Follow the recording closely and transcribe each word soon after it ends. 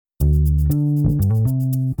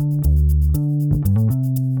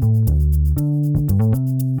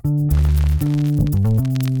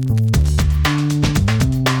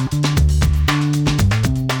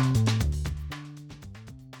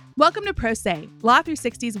Pro Se, Law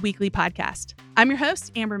 360's weekly podcast. I'm your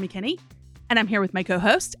host, Amber McKinney, and I'm here with my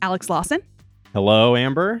co-host, Alex Lawson. Hello,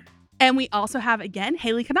 Amber. And we also have, again,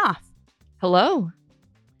 Haley Knopf. Hello.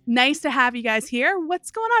 Nice to have you guys here.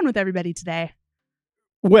 What's going on with everybody today?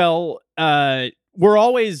 Well, we're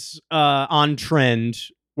always on trend.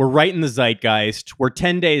 We're right in the zeitgeist. We're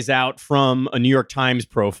 10 days out from a New York Times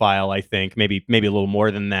profile, I think, maybe a little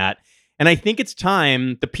more than that. And I think it's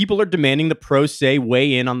time the people are demanding the Pro Se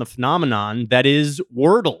weigh in on the phenomenon that is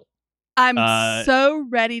Wordle. I'm so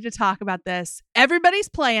ready to talk about this. Everybody's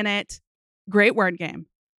playing it. Great word game.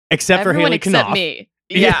 Except Everyone for Haley except Knopf. me.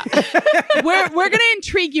 Yeah. We're going to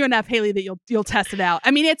intrigue you enough, Haley, that you'll test it out.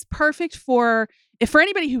 I mean, it's perfect for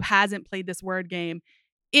anybody who hasn't played this word game.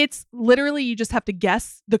 It's literally you just have to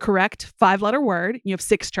guess the correct 5-letter word. You have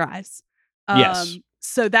 6 tries. Yes.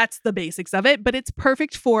 So that's the basics of it. But it's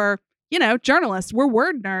perfect for, journalists. We're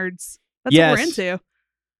word nerds. That's what we're into.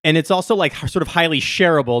 And it's also like sort of highly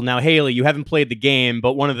shareable. Now, Haley, you haven't played the game,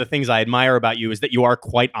 but one of the things I admire about you is that you are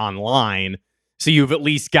quite online. So you've at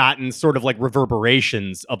least gotten sort of like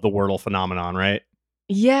reverberations of the Wordle phenomenon, right?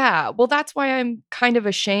 Yeah. Well, that's why I'm kind of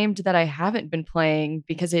ashamed that I haven't been playing,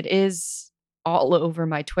 because it is all over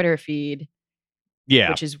my Twitter feed. Yeah.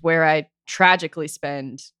 Which is where I tragically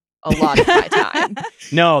spend a lot of my time.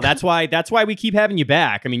 No, that's why we keep having you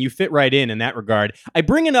back. I mean, you fit right in that regard. I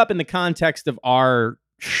bring it up in the context of our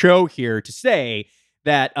show here to say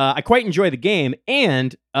that I quite enjoy the game,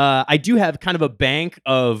 and I do have kind of a bank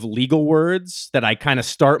of legal words that I kind of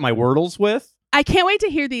start my Wordles with. I can't wait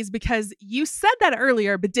to hear these because you said that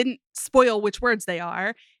earlier, but didn't spoil which words they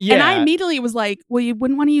are. Yeah. And I immediately was like, well, you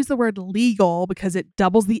wouldn't want to use the word legal because it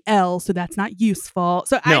doubles the L, so that's not useful.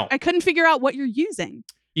 So No. I couldn't figure out what you're using.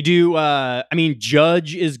 You do,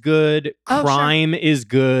 judge is good, crime is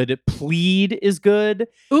good, plead is good.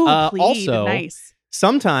 Ooh, plead, also, nice.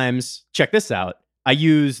 Sometimes, check this out, I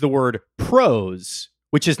use the word prose,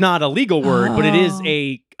 which is not a legal word, but it is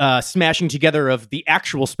a smashing together of the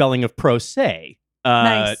actual spelling of pro se.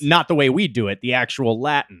 Nice. Not the way we do it, the actual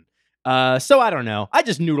Latin. So I don't know. I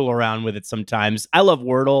just noodle around with it sometimes. I love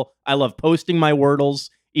Wordle. I love posting my Wordles,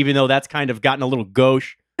 even though that's kind of gotten a little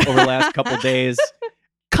gauche over the last couple days.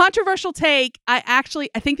 Controversial take. I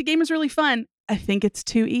think the game is really fun. I think it's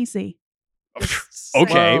too easy.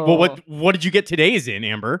 Okay. Whoa. Well, what did you get today's in,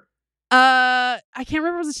 Amber? I can't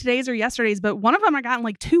remember if it was today's or yesterday's, but one of them I got in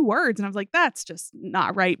like 2 words, and I was like, that's just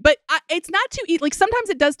not right. But it's not too easy. Like sometimes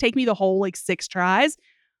it does take me the whole 6 tries,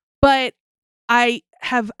 but I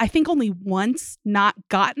think only once not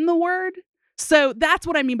gotten the word. So that's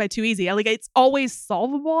what I mean by too easy. It's always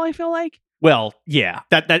solvable, I feel like. Well, yeah,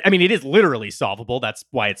 it is literally solvable. That's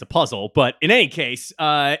why it's a puzzle. But in any case,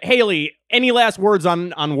 Haley, any last words on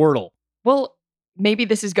Wordle? Well, maybe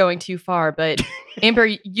this is going too far, but Amber,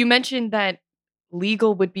 you mentioned that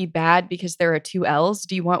legal would be bad because there are 2 L's.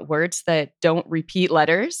 Do you want words that don't repeat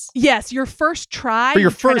letters? Yes, your first try, For your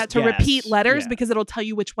try first not to guess, repeat letters yeah. because it'll tell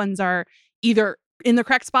you which ones are either in the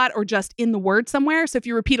correct spot or just in the word somewhere. So if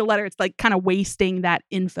you repeat a letter, it's like kind of wasting that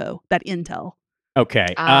info, that intel. Okay.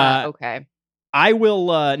 Okay. I will.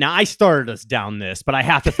 Now, I started us down this, but I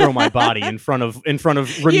have to throw my body in front of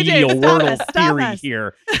remedial Wordle theory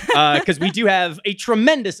here, because we do have a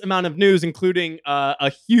tremendous amount of news, including a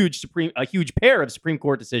huge pair of Supreme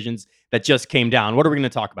Court decisions that just came down. What are we going to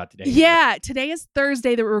talk about today? Yeah, today is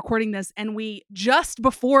Thursday that we're recording this, and we just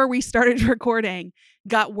before we started recording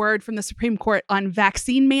got word from the Supreme Court on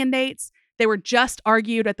vaccine mandates. They were just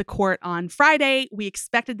argued at the court on Friday. We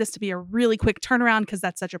expected this to be a really quick turnaround because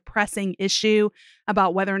that's such a pressing issue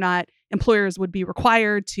about whether or not employers would be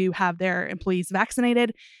required to have their employees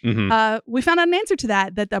vaccinated. Mm-hmm. We found out an answer to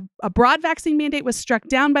that a broad vaccine mandate was struck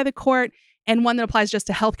down by the court and one that applies just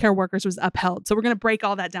to healthcare workers was upheld. So we're going to break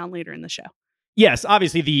all that down later in the show. Yes,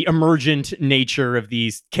 obviously the emergent nature of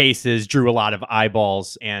these cases drew a lot of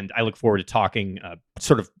eyeballs, and I look forward to talking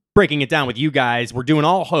sort of breaking it down with you guys. We're doing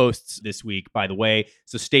all hosts this week, by the way,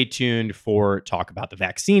 so stay tuned for talk about the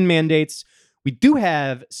vaccine mandates. We do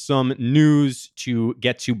have some news to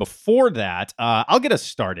get to before that. I'll get us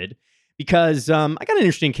started because I got an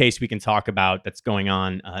interesting case we can talk about that's going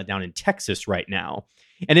on down in Texas right now.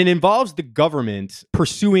 And it involves the government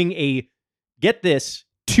pursuing a, get this,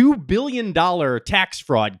 $2 billion tax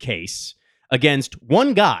fraud case against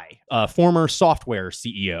one guy, a former software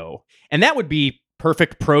CEO. And that would be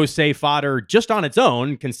perfect pro se fodder just on its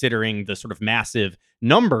own, considering the sort of massive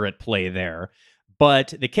number at play there.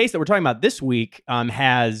 But the case that we're talking about this week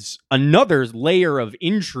has another layer of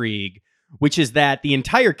intrigue, which is that the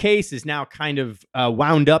entire case is now kind of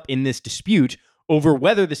wound up in this dispute over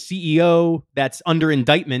whether the CEO that's under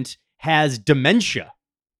indictment has dementia.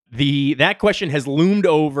 That question has loomed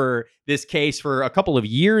over this case for a couple of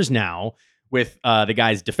years now, with the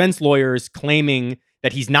guy's defense lawyers claiming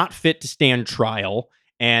that he's not fit to stand trial,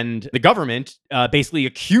 and the government basically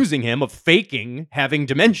accusing him of faking having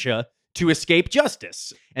dementia to escape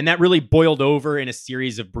justice. And that really boiled over in a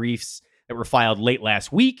series of briefs that were filed late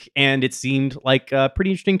last week, and it seemed like a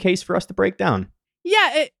pretty interesting case for us to break down.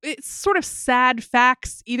 Yeah, it's sort of sad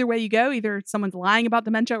facts either way you go. Either someone's lying about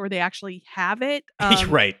dementia or they actually have it.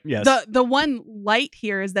 Right, yes. The one light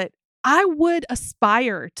here is that I would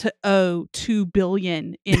aspire to owe $2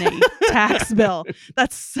 billion in a tax bill.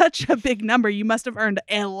 That's such a big number. You must have earned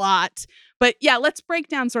a lot. But yeah, let's break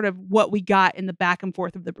down sort of what we got in the back and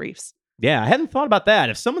forth of the briefs. Yeah, I hadn't thought about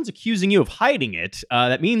that. If someone's accusing you of hiding it,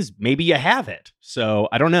 that means maybe you have it. So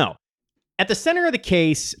I don't know. At the center of the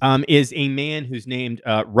case is a man who's named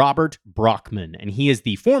Robert Brockman, and he is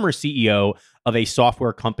the former CEO of a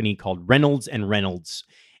software company called Reynolds and Reynolds.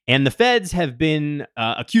 And the feds have been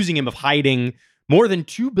accusing him of hiding more than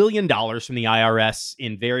 $2 billion from the IRS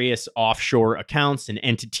in various offshore accounts and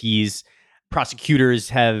entities. Prosecutors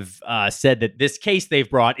have said that this case they've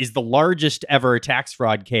brought is the largest ever tax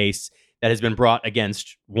fraud case that has been brought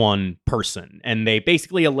against one person. And they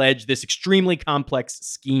basically allege this extremely complex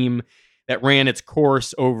scheme that ran its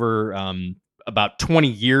course over about 20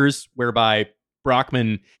 years, whereby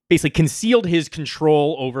Brockman basically concealed his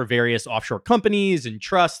control over various offshore companies and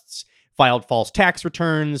trusts, filed false tax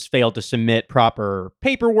returns, failed to submit proper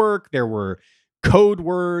paperwork. There were code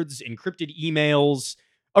words, encrypted emails,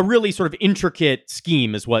 a really sort of intricate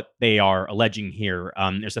scheme is what they are alleging here.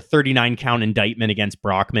 There's a 39-count indictment against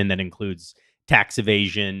Brockman that includes tax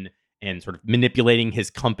evasion and sort of manipulating his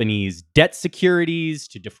company's debt securities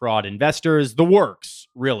to defraud investors. The works,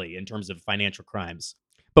 really, in terms of financial crimes.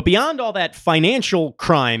 But beyond all that financial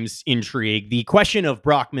crimes intrigue, the question of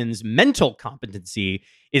Brockman's mental competency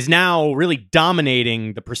is now really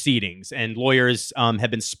dominating the proceedings, and lawyers have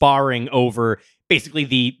been sparring over basically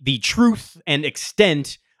the truth and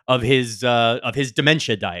extent of his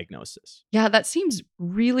dementia diagnosis. Yeah, that seems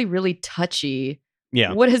really, really touchy.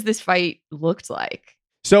 Yeah. What has this fight looked like?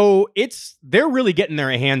 So they're really getting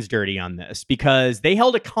their hands dirty on this because they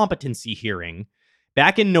held a competency hearing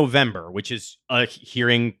back in November, which is a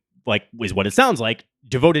hearing, like, is what it sounds like,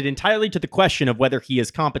 devoted entirely to the question of whether he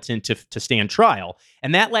is competent to stand trial.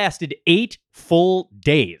 And that lasted 8 full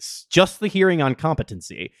days, just the hearing on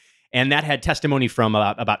competency. And that had testimony from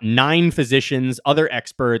about 9 physicians, other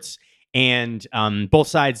experts, and both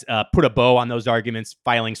sides put a bow on those arguments,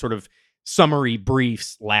 filing sort of summary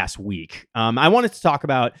briefs last week. I wanted to talk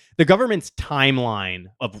about the government's timeline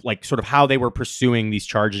of like sort of how they were pursuing these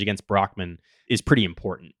charges against Brockman is pretty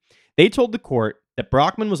important. They told the court that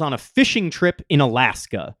Brockman was on a fishing trip in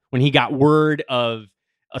Alaska when he got word of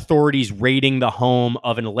authorities raiding the home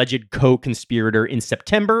of an alleged co-conspirator in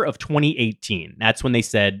September of 2018. That's when they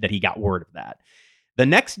said that he got word of that. The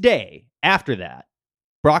next day after that,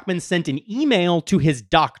 Brockman sent an email to his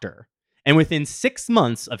doctor. And within 6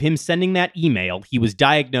 months of him sending that email, he was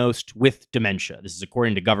diagnosed with dementia. This is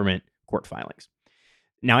according to government court filings.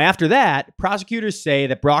 Now, after that, prosecutors say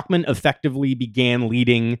that Brockman effectively began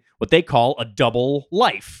leading what they call a double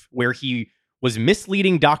life, where he was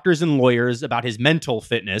misleading doctors and lawyers about his mental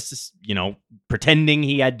fitness, pretending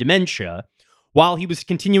he had dementia, while he was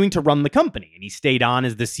continuing to run the company. And he stayed on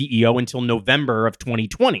as the CEO until November of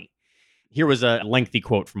 2020. Here was a lengthy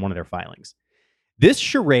quote from one of their filings. This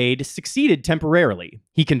charade succeeded temporarily.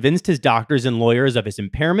 He convinced his doctors and lawyers of his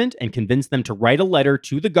impairment and convinced them to write a letter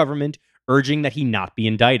to the government urging that he not be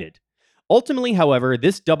indicted. Ultimately, however,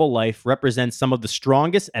 this double life represents some of the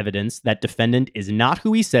strongest evidence that defendant is not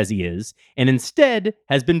who he says he is, and instead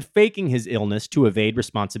has been faking his illness to evade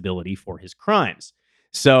responsibility for his crimes.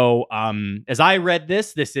 So, as I read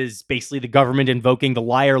this is basically the government invoking the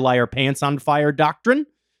liar, liar, pants on fire doctrine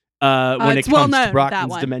when it comes to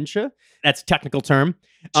Brockman's dementia. That's a technical term.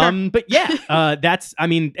 Sure. But yeah,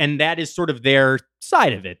 and that is sort of their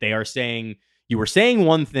side of it. They are saying, you were saying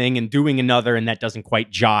one thing and doing another, and that doesn't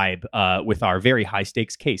quite jibe with our very high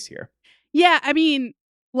stakes case here. Yeah, I mean,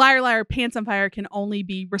 liar, liar, pants on fire can only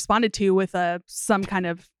be responded to with some kind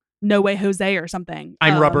of no way Jose or something.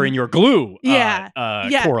 I'm rubber and you're glue yeah.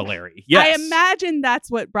 corollary. Yes. I imagine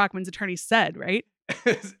that's what Brockman's attorney said, right?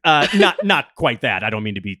 Not quite that. I don't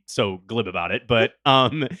mean to be so glib about it, but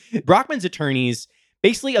Brockman's attorneys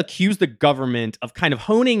basically accused the government of kind of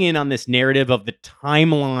honing in on this narrative of the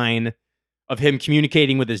timeline of him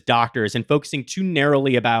communicating with his doctors and focusing too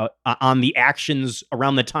narrowly on the actions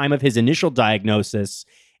around the time of his initial diagnosis,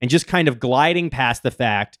 and just kind of gliding past the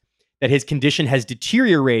fact that his condition has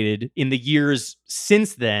deteriorated in the years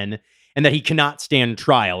since then, and that he cannot stand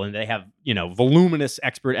trial. And they have, voluminous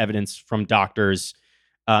expert evidence from doctors,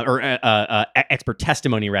 expert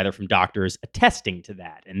testimony rather from doctors attesting to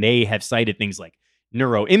that. And they have cited things like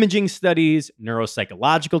neuroimaging studies,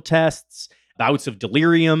 neuropsychological tests, bouts of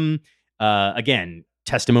delirium, again,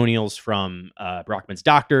 testimonials from Brockman's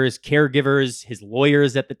doctors, caregivers, his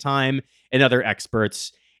lawyers at the time, and other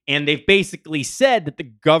experts. And they've basically said that the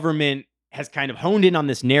government has kind of honed in on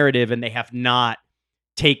this narrative and they have not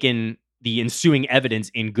taken the ensuing evidence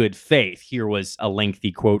in good faith. Here was a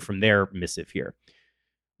lengthy quote from their missive here.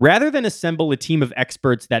 Rather than assemble a team of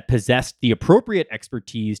experts that possessed the appropriate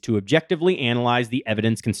expertise to objectively analyze the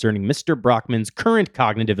evidence concerning Mr. Brockman's current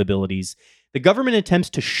cognitive abilities, the government attempts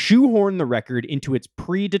to shoehorn the record into its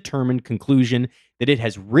predetermined conclusion that it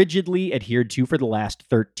has rigidly adhered to for the last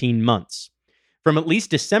 13 months. From at least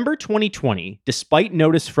December 2020, despite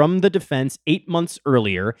notice from the defense 8 months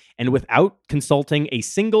earlier, and without consulting a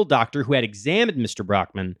single doctor who had examined Mr.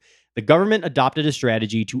 Brockman, the government adopted a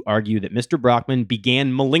strategy to argue that Mr. Brockman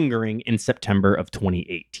began malingering in September of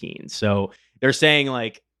 2018. So they're saying,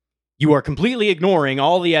 like, you are completely ignoring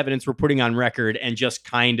all the evidence we're putting on record and just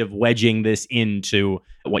kind of wedging this into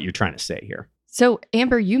what you're trying to say here. So,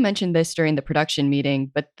 Amber, you mentioned this during the production meeting,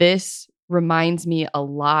 but this reminds me a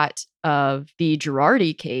lot of the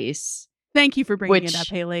Girardi case. Thank you for bringing it up,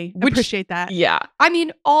 Haley. Appreciate that. Yeah. I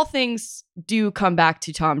mean, all things do come back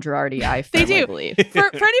to Tom Girardi, I firmly believe. For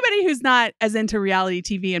anybody who's not as into reality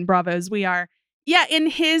TV and Bravo as we are, yeah, in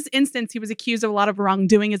his instance, he was accused of a lot of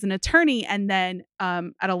wrongdoing as an attorney. And then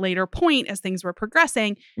at a later point, as things were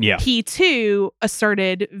progressing, he too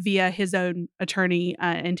asserted via his own attorney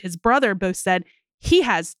and his brother both said he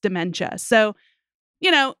has dementia. So,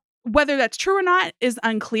 whether that's true or not is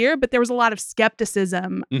unclear, but there was a lot of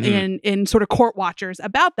skepticism in sort of court watchers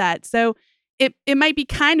about that. So it might be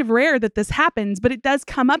kind of rare that this happens, but it does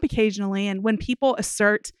come up occasionally. And when people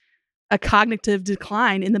assert a cognitive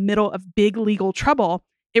decline in the middle of big legal trouble,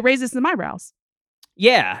 it raises some eyebrows.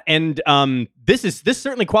 Yeah, and this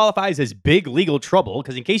certainly qualifies as big legal trouble,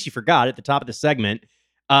 because in case you forgot at the top of the segment,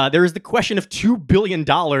 there is the question of $2 billion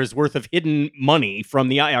worth of hidden money from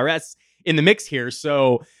the IRS in the mix here.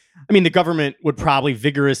 So, I mean, the government would probably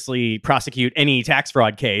vigorously prosecute any tax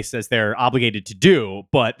fraud case, as they're obligated to do,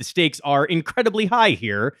 but the stakes are incredibly high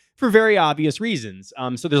here for very obvious reasons.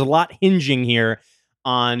 So there's a lot hinging here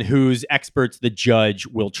on whose experts the judge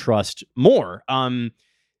will trust more.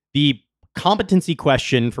 The competency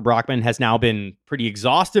question for Brockman has now been pretty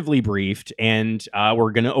exhaustively briefed, and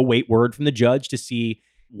we're going to await word from the judge to see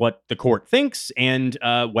what the court thinks and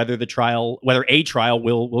whether a trial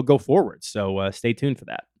will go forward. So stay tuned for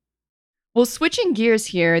that. Well, switching gears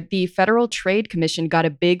here, the Federal Trade Commission got a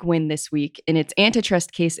big win this week in its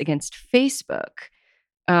antitrust case against Facebook.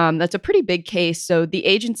 That's a pretty big case. So the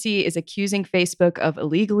agency is accusing Facebook of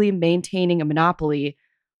illegally maintaining a monopoly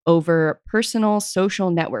over personal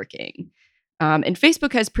social networking. And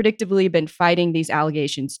Facebook has predictably been fighting these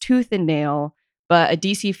allegations tooth and nail, but a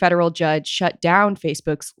DC federal judge shut down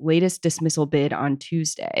Facebook's latest dismissal bid on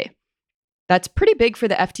Tuesday. That's pretty big for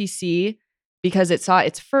the FTC, because it saw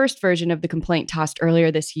its first version of the complaint tossed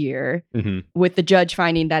earlier this year, with the judge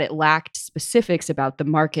finding that it lacked specifics about the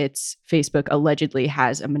markets Facebook allegedly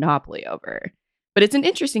has a monopoly over. But it's an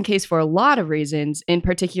interesting case for a lot of reasons, in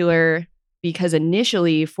particular because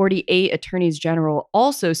initially 48 attorneys general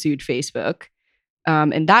also sued Facebook,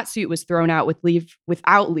 and that suit was thrown out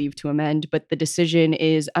without leave to amend, but the decision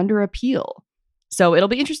is under appeal. So it'll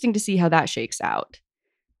be interesting to see how that shakes out.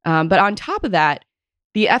 But on top of that,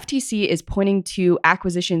 the FTC is pointing to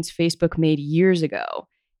acquisitions Facebook made years ago,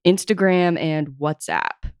 Instagram and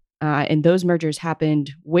WhatsApp. And those mergers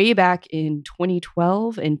happened way back in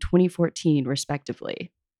 2012 and 2014,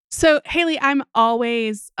 respectively. So, Haley, I'm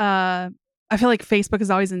always, I feel like Facebook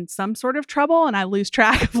is always in some sort of trouble, and I lose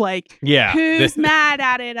track of who's mad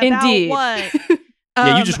at it about what.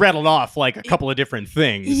 Yeah, you just rattled off like a couple of different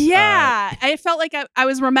things. Yeah, I felt like I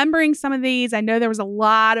was remembering some of these. I know there was a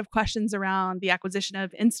lot of questions around the acquisition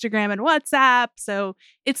of Instagram and WhatsApp. So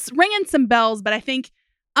it's ringing some bells, but I think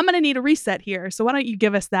I'm going to need a reset here. So why don't you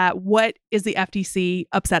give us that? What is the FTC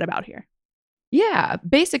upset about here? Yeah,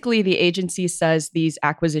 basically the agency says these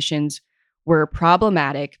acquisitions were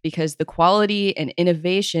problematic because the quality and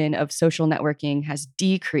innovation of social networking has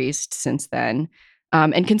decreased since then.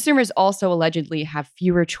 And consumers also allegedly have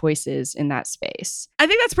fewer choices in that space. I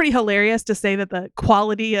think that's pretty hilarious to say that the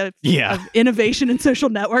quality of innovation in social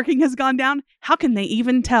networking has gone down. How can they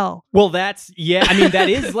even tell? Well, that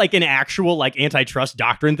is like an actual like antitrust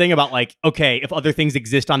doctrine thing about like, okay, if other things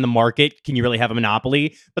exist on the market, can you really have a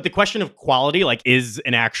monopoly? But the question of quality like is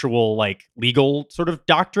an actual like legal sort of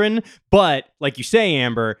doctrine. But like you say,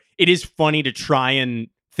 Amber, it is funny to try and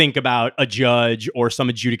think about a judge or some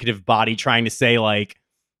adjudicative body trying to say like,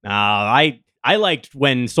 I liked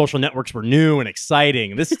when social networks were new and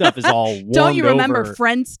exciting. This stuff is all warmed Don't you remember over.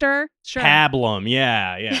 Friendster? Sure. Pablum,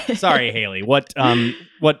 yeah. Sorry, Haley. What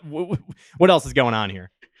else is going on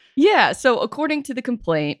here? Yeah, so according to the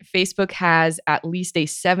complaint, Facebook has at least a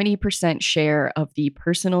 70% share of the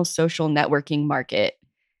personal social networking market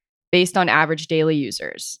based on average daily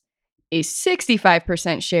users, a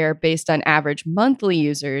 65% share based on average monthly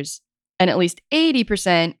users, and at least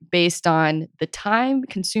 80% based on the time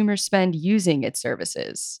consumers spend using its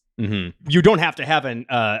services. Mm-hmm. You don't have to have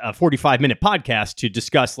a 45-minute podcast to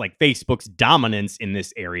discuss like Facebook's dominance in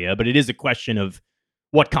this area, but it is a question of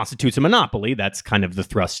what constitutes a monopoly. That's kind of the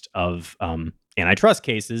thrust of antitrust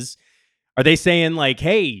cases. Are they saying like,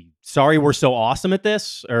 hey, sorry, we're so awesome at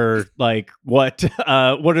this? Or like what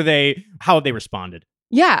are they, how have they responded?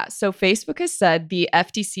 Yeah, so Facebook has said the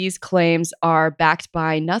FTC's claims are backed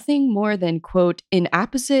by nothing more than, quote,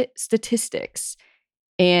 inapposite statistics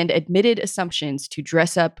and admitted assumptions to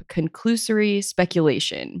dress up conclusory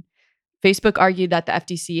speculation. Facebook argued that the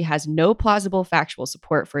FTC has no plausible factual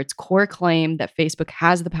support for its core claim that Facebook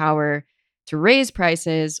has the power to raise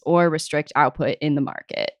prices or restrict output in the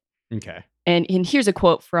market. Okay. And here's a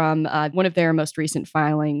quote from one of their most recent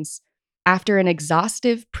filings. After an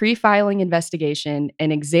exhaustive pre-filing investigation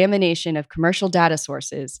and examination of commercial data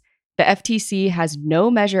sources, the FTC has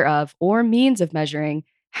no measure of or means of measuring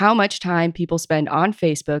how much time people spend on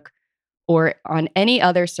Facebook or on any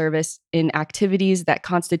other service in activities that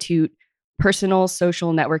constitute personal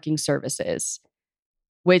social networking services,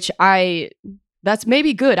 which that's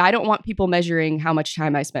maybe good. I don't want people measuring how much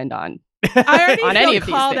time I spend on I already on feel any of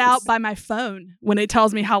these called things. out by my phone when it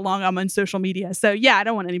tells me how long I'm on social media. So yeah, I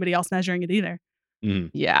don't want anybody else measuring it either.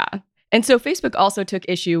 Mm. Yeah. And so Facebook also took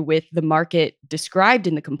issue with the market described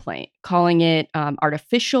in the complaint, calling it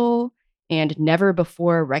artificial and never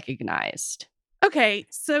before recognized. Okay,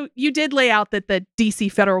 so you did lay out that the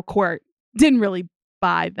DC federal court didn't really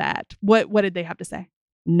buy that. What did they have to say?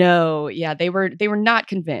 No, yeah, they were not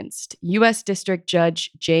convinced. U.S. District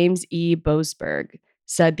Judge James E. Boasberg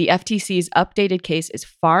said the FTC's updated case is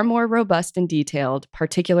far more robust and detailed,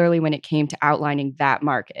 particularly when it came to outlining that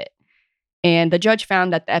market. And the judge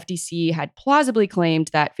found that the FTC had plausibly claimed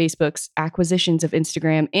that Facebook's acquisitions of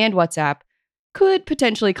Instagram and WhatsApp could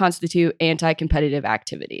potentially constitute anti-competitive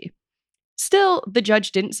activity. Still, the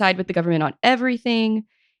judge didn't side with the government on everything.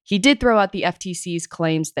 He did throw out the FTC's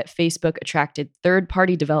claims that Facebook attracted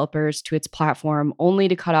third-party developers to its platform only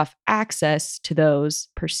to cut off access to those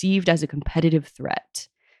perceived as a competitive threat.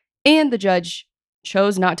 And the judge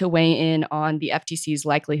chose not to weigh in on the FTC's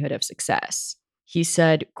likelihood of success. He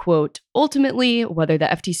said, quote, ultimately, whether the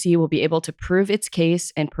FTC will be able to prove its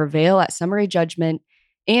case and prevail at summary judgment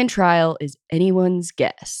and trial is anyone's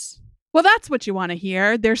guess. Well, that's what you want to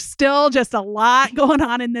hear. There's still just a lot going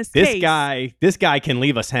on in this case. This guy can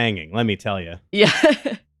leave us hanging, let me tell you. Yeah.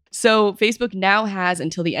 So Facebook now has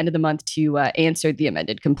until the end of the month to answer the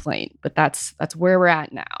amended complaint, but that's where we're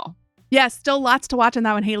at now. Yeah, still lots to watch on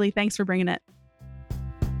that one, Haley. Thanks for bringing it.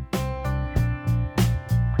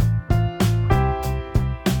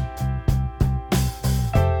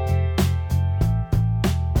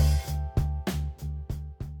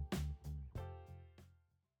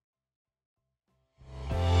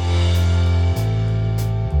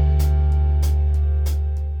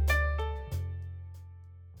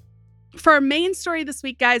 For our main story this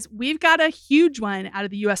week, guys, we've got a huge one out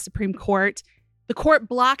of the U.S. Supreme Court. The court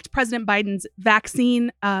blocked President Biden's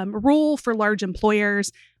vaccine rule for large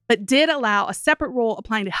employers, but did allow a separate rule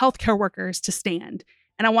applying to healthcare workers to stand.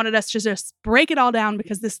 And I wanted us to just break it all down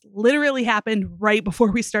because this literally happened right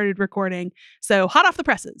before we started recording. So hot off the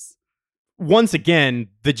presses. Once again,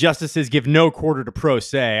 the justices give no quarter to pro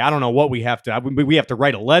se. I don't know what we have to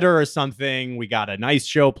write a letter or something. We got a nice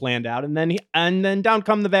show planned out, and then down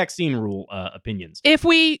come the vaccine rule opinions. If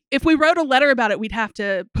we wrote a letter about it, we'd have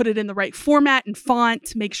to put it in the right format and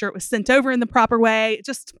font, make sure it was sent over in the proper way.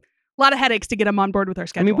 Just a lot of headaches to get them on board with our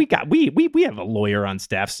schedule. I mean, we have a lawyer on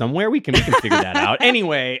staff somewhere. We can figure that out.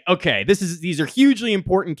 Anyway, okay, these are hugely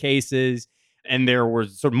important cases, and there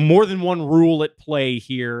was sort of more than one rule at play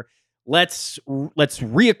here. let's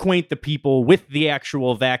reacquaint the people with the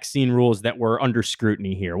actual vaccine rules that were under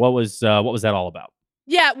scrutiny here. What was that all about?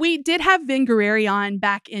 Yeah, we did have Vin Guerrieri on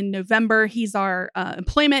back in November. He's our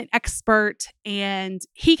employment expert, and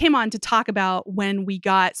he came on to talk about when we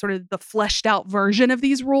got sort of the fleshed out version of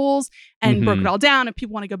these rules and broke it all down. If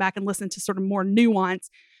people want to go back and listen to sort of more nuance.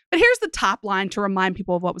 But here's the top line to remind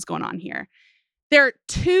people of what was going on here. There are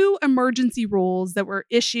 2 emergency rules that were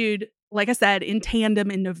issued, like I said, in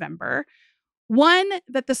tandem in November. One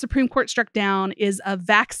that the Supreme Court struck down is a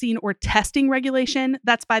vaccine or testing regulation.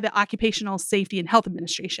 That's by the Occupational Safety and Health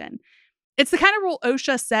Administration. It's the kind of rule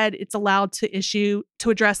OSHA said it's allowed to issue to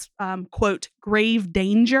address, quote, grave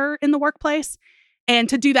danger in the workplace, and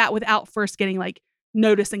to do that without first getting like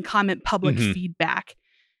notice and comment public feedback.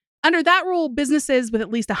 Under that rule, businesses with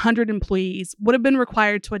at least 100 employees would have been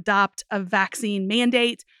required to adopt a vaccine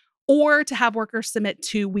mandate or to have workers submit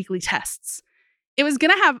 2 weekly tests. It was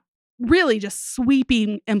going to have really just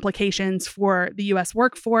sweeping implications for the U.S.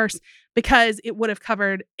 workforce because it would have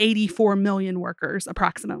covered 84 million workers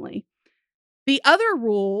approximately. The other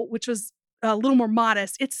rule, which was a little more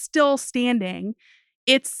modest, it's still standing.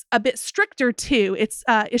 It's a bit stricter too. It's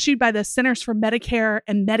issued by the Centers for Medicare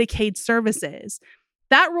and Medicaid Services.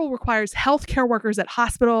 That rule requires healthcare workers at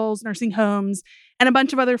hospitals, nursing homes, and a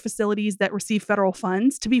bunch of other facilities that receive federal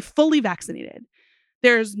funds to be fully vaccinated.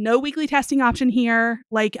 There's no weekly testing option here,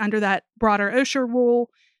 like under that broader OSHA rule.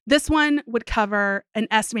 This one would cover an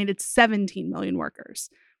estimated 17 million workers.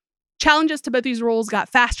 Challenges to both these rules got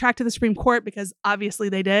fast-tracked to the Supreme Court because obviously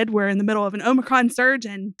they did. We're in the middle of an Omicron surge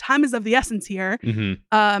and time is of the essence here.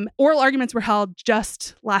 Oral arguments were held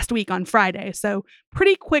just last week on Friday, so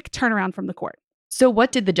pretty quick turnaround from the court. So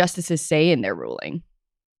what did the justices say in their ruling?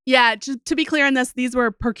 Yeah, to be clear on this, these were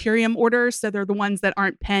per curiam orders, so they're the ones that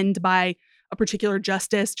aren't penned by a particular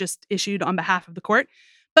justice, just issued on behalf of the court.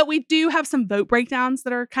 But we do have some vote breakdowns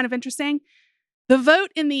that are kind of interesting. The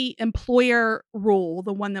vote in the employer rule,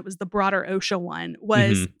 the one that was the broader OSHA one,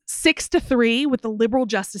 was 6-3, with the liberal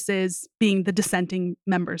justices being the dissenting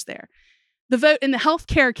members there. The vote in the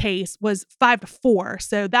healthcare case was 5-4.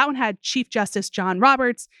 So that one had Chief Justice John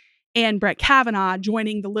Roberts and Brett Kavanaugh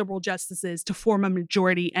joining the liberal justices to form a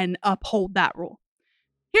majority and uphold that rule.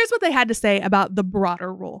 Here's what they had to say about the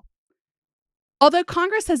broader rule. Although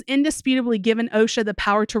Congress has indisputably given OSHA the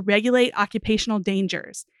power to regulate occupational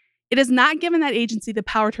dangers, it has not given that agency the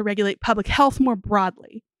power to regulate public health more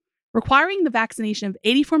broadly. Requiring the vaccination of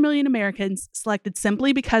 84 million Americans selected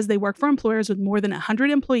simply because they work for employers with more than 100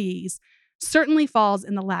 employees certainly falls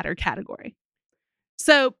in the latter category.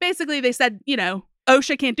 So basically they said,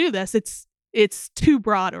 OSHA can't do this. It's too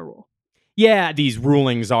broad a rule. Yeah, these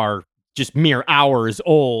rulings are just mere hours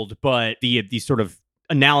old, but the sort of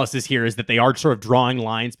analysis here is that they are sort of drawing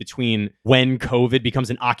lines between when COVID becomes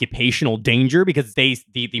an occupational danger, because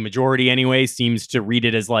the majority anyway seems to read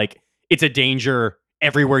it as like it's a danger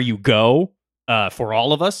everywhere you go for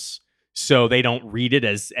all of us. So they don't read it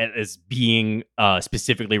as being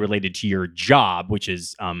specifically related to your job, which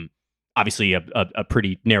is obviously a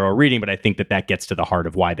pretty narrow reading. But I think that gets to the heart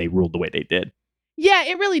of why they ruled the way they did. Yeah,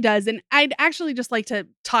 it really does. And I'd actually just like to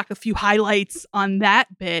talk a few highlights on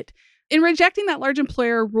that bit. In rejecting that large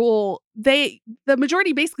employer rule, the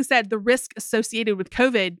majority basically said the risk associated with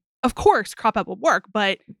COVID, of course, crop up at work,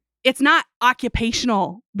 but it's not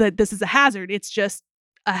occupational that this is a hazard. It's just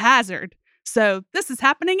a hazard. So this is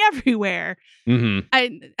happening everywhere.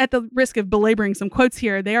 At the risk of belaboring some quotes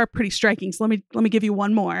here, they are pretty striking. So let me give you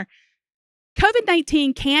one more.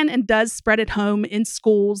 COVID-19 can and does spread at home, in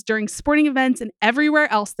schools, during sporting events, and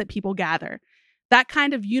everywhere else that people gather. That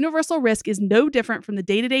kind of universal risk is no different from the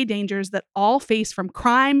day-to-day dangers that all face from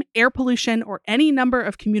crime, air pollution, or any number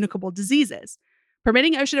of communicable diseases.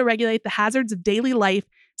 Permitting OSHA to regulate the hazards of daily life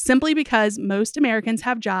simply because most Americans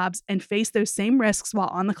have jobs and face those same risks while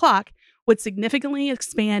on the clock would significantly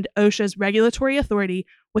expand OSHA's regulatory authority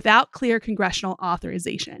without clear congressional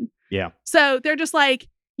authorization. Yeah. So they're just like,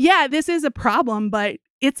 yeah, this is a problem, but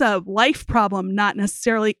it's a life problem, not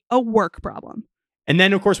necessarily a work problem. And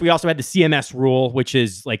then, of course, we also had the CMS rule, which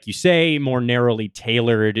is, like you say, more narrowly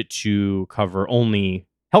tailored to cover only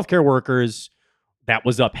healthcare workers. That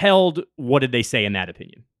was upheld. What did they say in that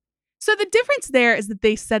opinion? So the difference there is that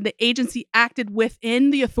they said the agency acted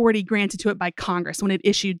within the authority granted to it by Congress when it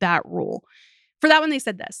issued that rule. For that one, they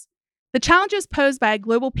said this: the challenges posed by a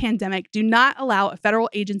global pandemic do not allow a federal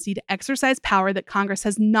agency to exercise power that Congress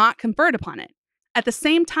has not conferred upon it. At the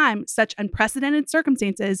same time, such unprecedented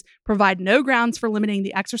circumstances provide no grounds for limiting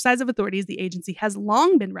the exercise of authorities the agency has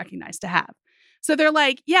long been recognized to have. So they're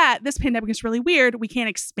like, yeah, this pandemic is really weird. We can't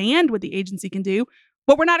expand what the agency can do,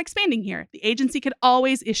 But we're not expanding here. The agency could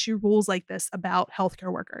always issue rules like this about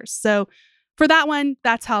healthcare workers. So for that one,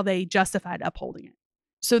 that's how they justified upholding it.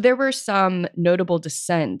 So there were some notable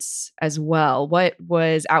dissents as well. What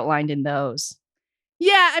was outlined in those?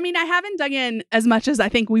 Yeah, I mean, I haven't dug in as much as I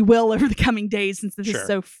think we will over the coming days since this is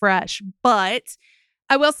so fresh. But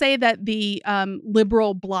I will say that the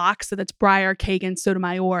liberal bloc, so that's Breyer, Kagan,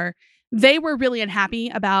 Sotomayor, they were really unhappy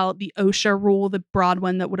about the OSHA rule, the broad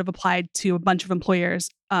one that would have applied to a bunch of employers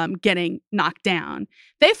getting knocked down.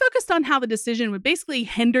 They focused on how the decision would basically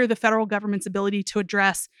hinder the federal government's ability to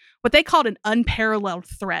address what they called an unparalleled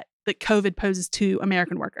threat that COVID poses to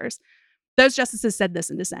American workers. Those justices said this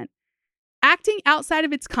in dissent. Acting outside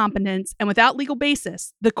of its competence and without legal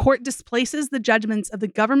basis, the court displaces the judgments of the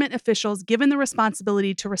government officials given the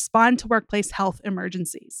responsibility to respond to workplace health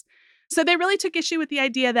emergencies. So they really took issue with the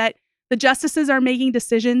idea that the justices are making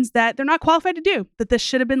decisions that they're not qualified to do, that this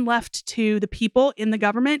should have been left to the people in the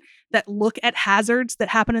government that look at hazards that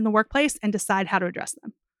happen in the workplace and decide how to address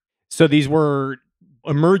them. So these were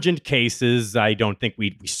emergent cases. I don't think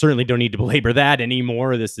we certainly don't need to belabor that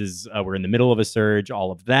anymore. This is, we're in the middle of a surge,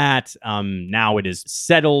 all of that. Now it is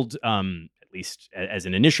settled, at least as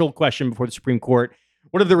an initial question before the Supreme Court.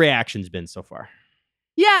 What have the reactions been so far?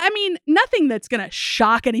 Yeah, I mean, nothing that's going to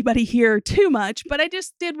shock anybody here too much, but I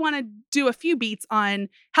just did want to do a few beats on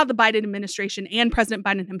how the Biden administration and President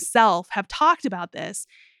Biden himself have talked about this.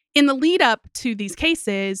 In the lead up to these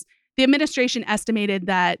cases, the administration estimated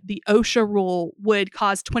that the OSHA rule would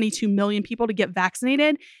cause 22 million people to get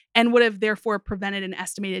vaccinated and would have therefore prevented an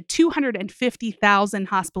estimated 250,000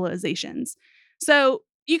 hospitalizations. So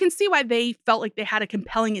you can see why they felt like they had a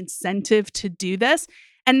compelling incentive to do this.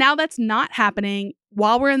 And now that's not happening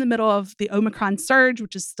while we're in the middle of the Omicron surge,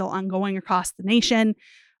 which is still ongoing across the nation.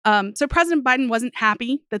 So President Biden wasn't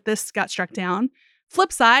happy that this got struck down.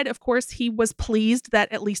 Flip side, of course, he was pleased that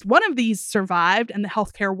at least one of these survived and the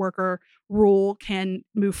healthcare worker rule can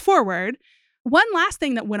move forward. One last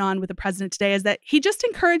thing that went on with the president today is that he just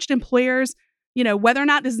encouraged employers, whether or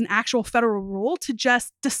not this is an actual federal rule, to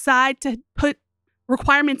just decide to put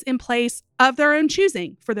requirements in place of their own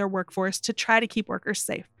choosing for their workforce to try to keep workers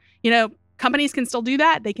safe. Companies can still do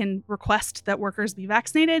that. They can request that workers be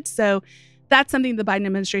vaccinated. So that's something the Biden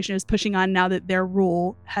administration is pushing on now that their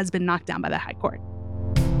rule has been knocked down by the high court.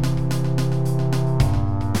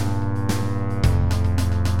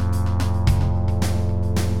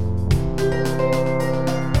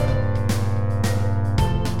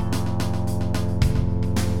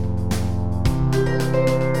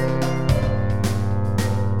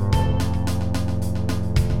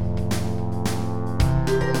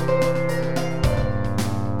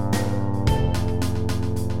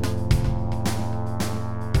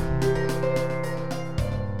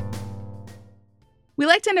 We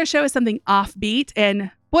like to end our show with something offbeat. And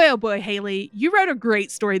boy, oh boy, Haley, you wrote a great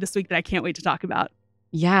story this week that I can't wait to talk about.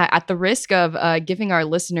 Yeah, at the risk of giving our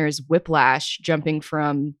listeners whiplash, jumping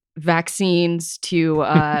from vaccines to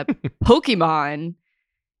Pokemon,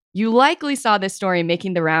 you likely saw this story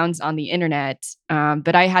making the rounds on the internet.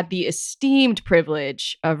 But I had the esteemed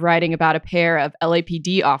privilege of writing about a pair of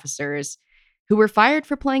LAPD officers who were fired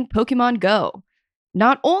for playing Pokemon Go,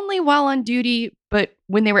 not only while on duty, but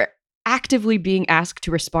when they were actively being asked to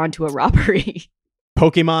respond to a robbery.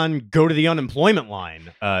 Pokemon go to the unemployment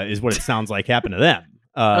line is what it sounds like happened to them.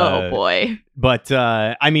 Oh, boy. But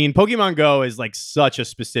I mean, Pokemon Go is like such a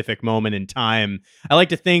specific moment in time. I like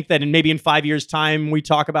to think that maybe in 5 years' time, we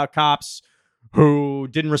talk about cops who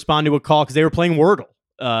didn't respond to a call because they were playing Wordle,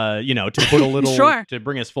 to put a little, Sure. to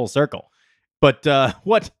bring us full circle. But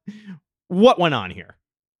what went on here?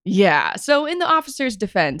 Yeah. So in the officer's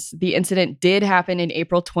defense, the incident did happen in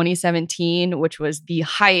April 2017, which was the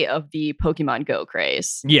height of the Pokemon Go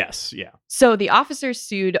craze. Yes. Yeah. So the officers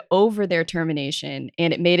sued over their termination,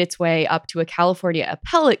 and it made its way up to a California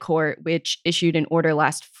appellate court, which issued an order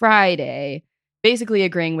last Friday, basically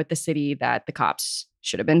agreeing with the city that the cops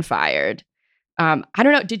should have been fired. I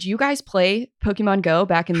don't know. Did you guys play Pokemon Go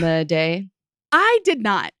back in the day? I did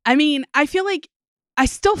not. I mean, I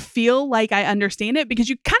still feel like I understand it because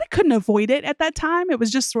you kind of couldn't avoid it at that time. It was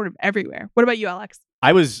just sort of everywhere. What about you, Alex?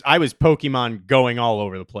 I was Pokemon going all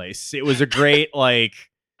over the place. It was a great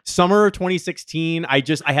summer of 2016. I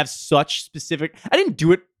have such specific. I didn't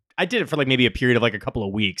do it. I did it for maybe a period of a couple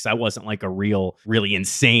of weeks. I wasn't a really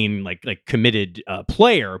insane committed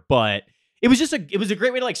player, but it was a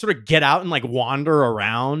great way to sort of get out and wander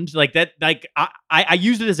around that. I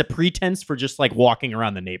used it as a pretense for just walking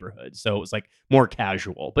around the neighborhood. So it was more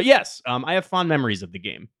casual. But yes, I have fond memories of the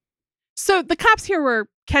game. So the cops here were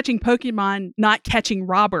catching Pokemon, not catching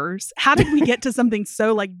robbers. How did we get to something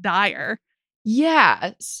so dire?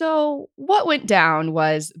 Yeah. So what went down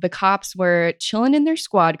was the cops were chilling in their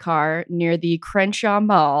squad car near the Crenshaw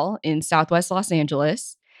Mall in Southwest Los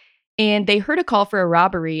Angeles, and they heard a call for a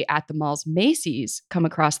robbery at the mall's Macy's come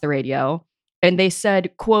across the radio. And they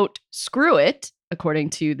said, quote, "Screw it,"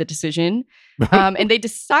 according to the decision. And they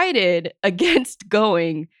decided against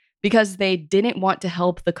going because they didn't want to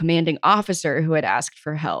help the commanding officer who had asked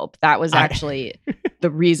for help. That was actually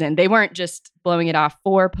the reason. They weren't just blowing it off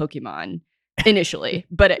for Pokemon initially,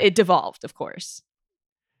 but it devolved, of course.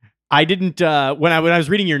 I didn't when I was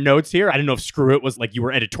reading your notes here, I didn't know if "screw it" was like you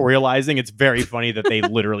were editorializing. It's very funny that they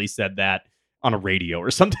literally said that on a radio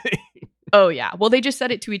or something. Oh, yeah. Well, they just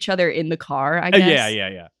said it to each other in the car, I guess.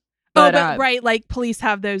 Yeah. But right, like police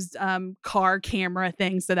have those car camera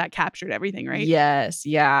things, so that captured everything, right? Yes,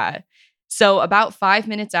 yeah. So about 5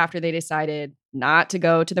 minutes after they decided not to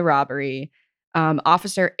go to the robbery,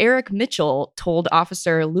 Officer Eric Mitchell told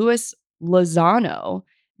Officer Louis Lozano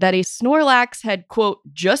that a Snorlax had, quote,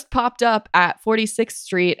 just popped up at 46th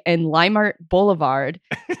Street and Limart Boulevard.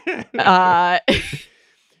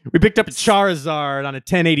 We picked up a Charizard on a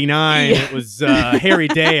 1089. Yeah. It was a hairy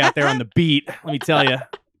day out there on the beat, let me tell you.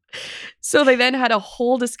 So they then had a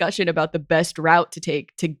whole discussion about the best route to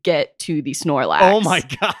take to get to the Snorlax. Oh my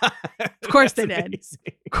God. Of course they did.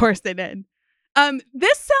 Of course they did.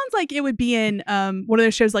 This sounds like it would be in one of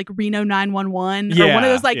those shows like Reno 911 or one of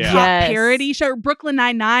those like cop parody show, or Brooklyn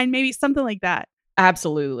Nine-Nine, maybe something like that.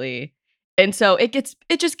 Absolutely. And so it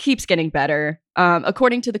just keeps getting better.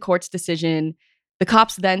 According to the court's decision, the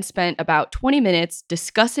cops then spent about 20 minutes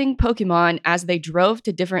discussing Pokemon as they drove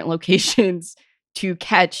to different locations to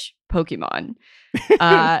catch Pokemon.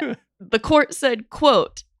 The court said,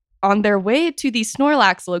 quote, "On their way to the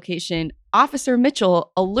Snorlax location, Officer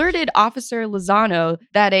Mitchell alerted Officer Lozano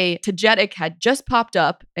that a Togetic had just popped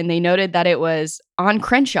up, and they noted that it was on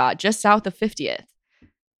Crenshaw, just south of 50th.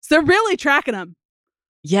 So they're really tracking them.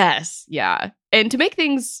 Yes, yeah. And to make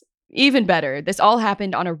things even better, this all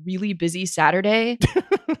happened on a really busy Saturday.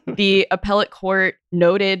 The appellate court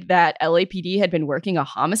noted that LAPD had been working a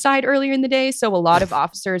homicide earlier in the day, so a lot of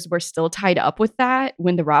officers were still tied up with that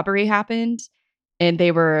when the robbery happened. And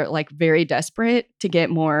they were like very desperate to get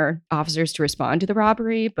more officers to respond to the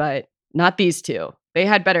robbery, but not these two. They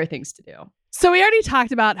had better things to do. So we already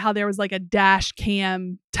talked about how there was like a dash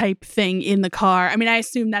cam type thing in the car. I mean, I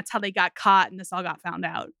assume that's how they got caught and this all got found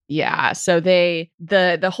out. Yeah. So the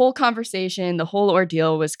whole conversation, the whole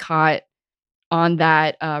ordeal was caught on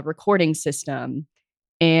that recording system.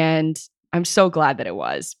 And I'm so glad that it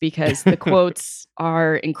was, because the quotes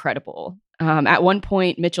are incredible. At one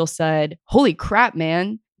point, Mitchell said, "Holy crap,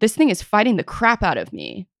 man, this thing is fighting the crap out of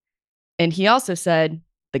me." And he also said,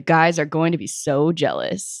 "The guys are going to be so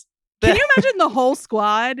jealous." Can you imagine the whole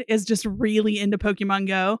squad is just really into Pokemon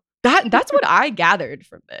Go? That's what I gathered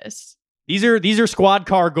from this. These are squad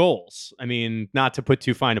car goals. I mean, not to put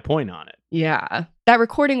too fine a point on it. Yeah. That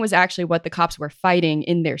recording was actually what the cops were fighting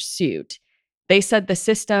in their suit. They said the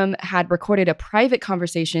system had recorded a private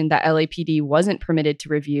conversation that LAPD wasn't permitted to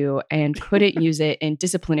review and couldn't use it in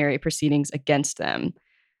disciplinary proceedings against them.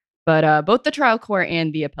 But both the trial court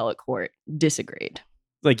and the appellate court disagreed.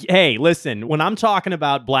 Like, hey, listen, when I'm talking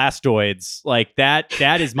about Blastoids, like that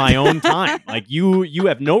is my own time. Like you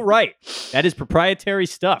have no right. That is proprietary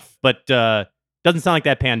stuff. But doesn't sound like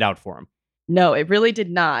that panned out for him. No, it really did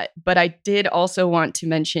not. But I did also want to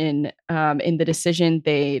mention in the decision,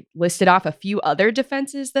 they listed off a few other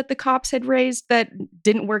defenses that the cops had raised that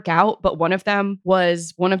didn't work out. But one of them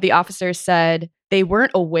was, one of the officers said they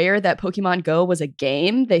weren't aware that Pokemon Go was a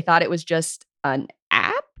game. They thought it was just an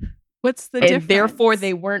app. What's the difference? And therefore,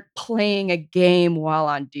 they weren't playing a game while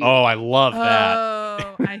on duty. Oh, I love that.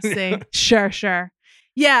 Oh, I see. Sure.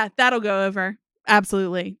 Yeah, that'll go over.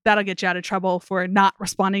 Absolutely. That'll get you out of trouble for not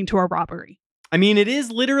responding to a robbery. I mean, it is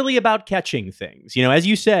literally about catching things. You know, as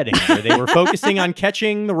you said, Amber, they were focusing on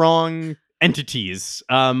catching the wrong entities.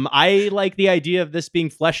 I like the idea of this being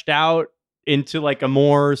fleshed out into like a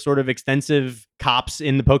more sort of extensive cops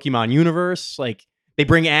in the Pokemon universe. Like, they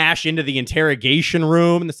bring Ash into the interrogation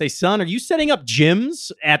room and they say, "Son, are you setting up gyms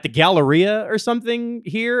at the Galleria or something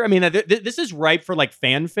here?" I mean, this is ripe for like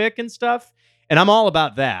fanfic and stuff. And I'm all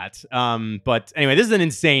about that. But anyway, this is an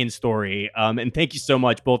insane story. And thank you so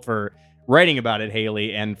much both for writing about it,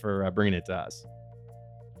 Haley, and for bringing it to us.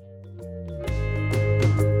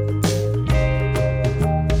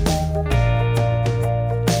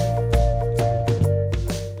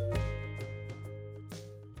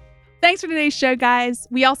 Thanks for today's show, guys.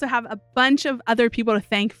 We also have a bunch of other people to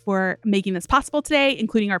thank for making this possible today,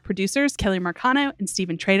 including our producers, Kelly Marcano and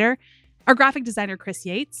Stephen Trader, our graphic designer, Chris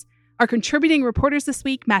Yates, our contributing reporters this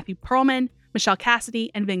week, Matthew Perlman, Michelle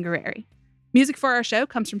Cassidy, and Vin Guerreri. Music for our show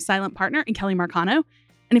comes from Silent Partner and Kelly Marcano.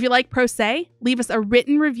 And if you like Pro Se, leave us a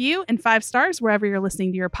written review and 5 stars wherever you're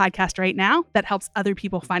listening to your podcast right now. That helps other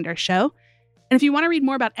people find our show. And if you want to read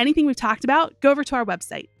more about anything we've talked about, go over to our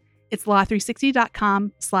website. It's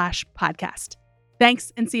law360.com/podcast.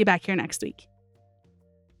 Thanks, and see you back here next week.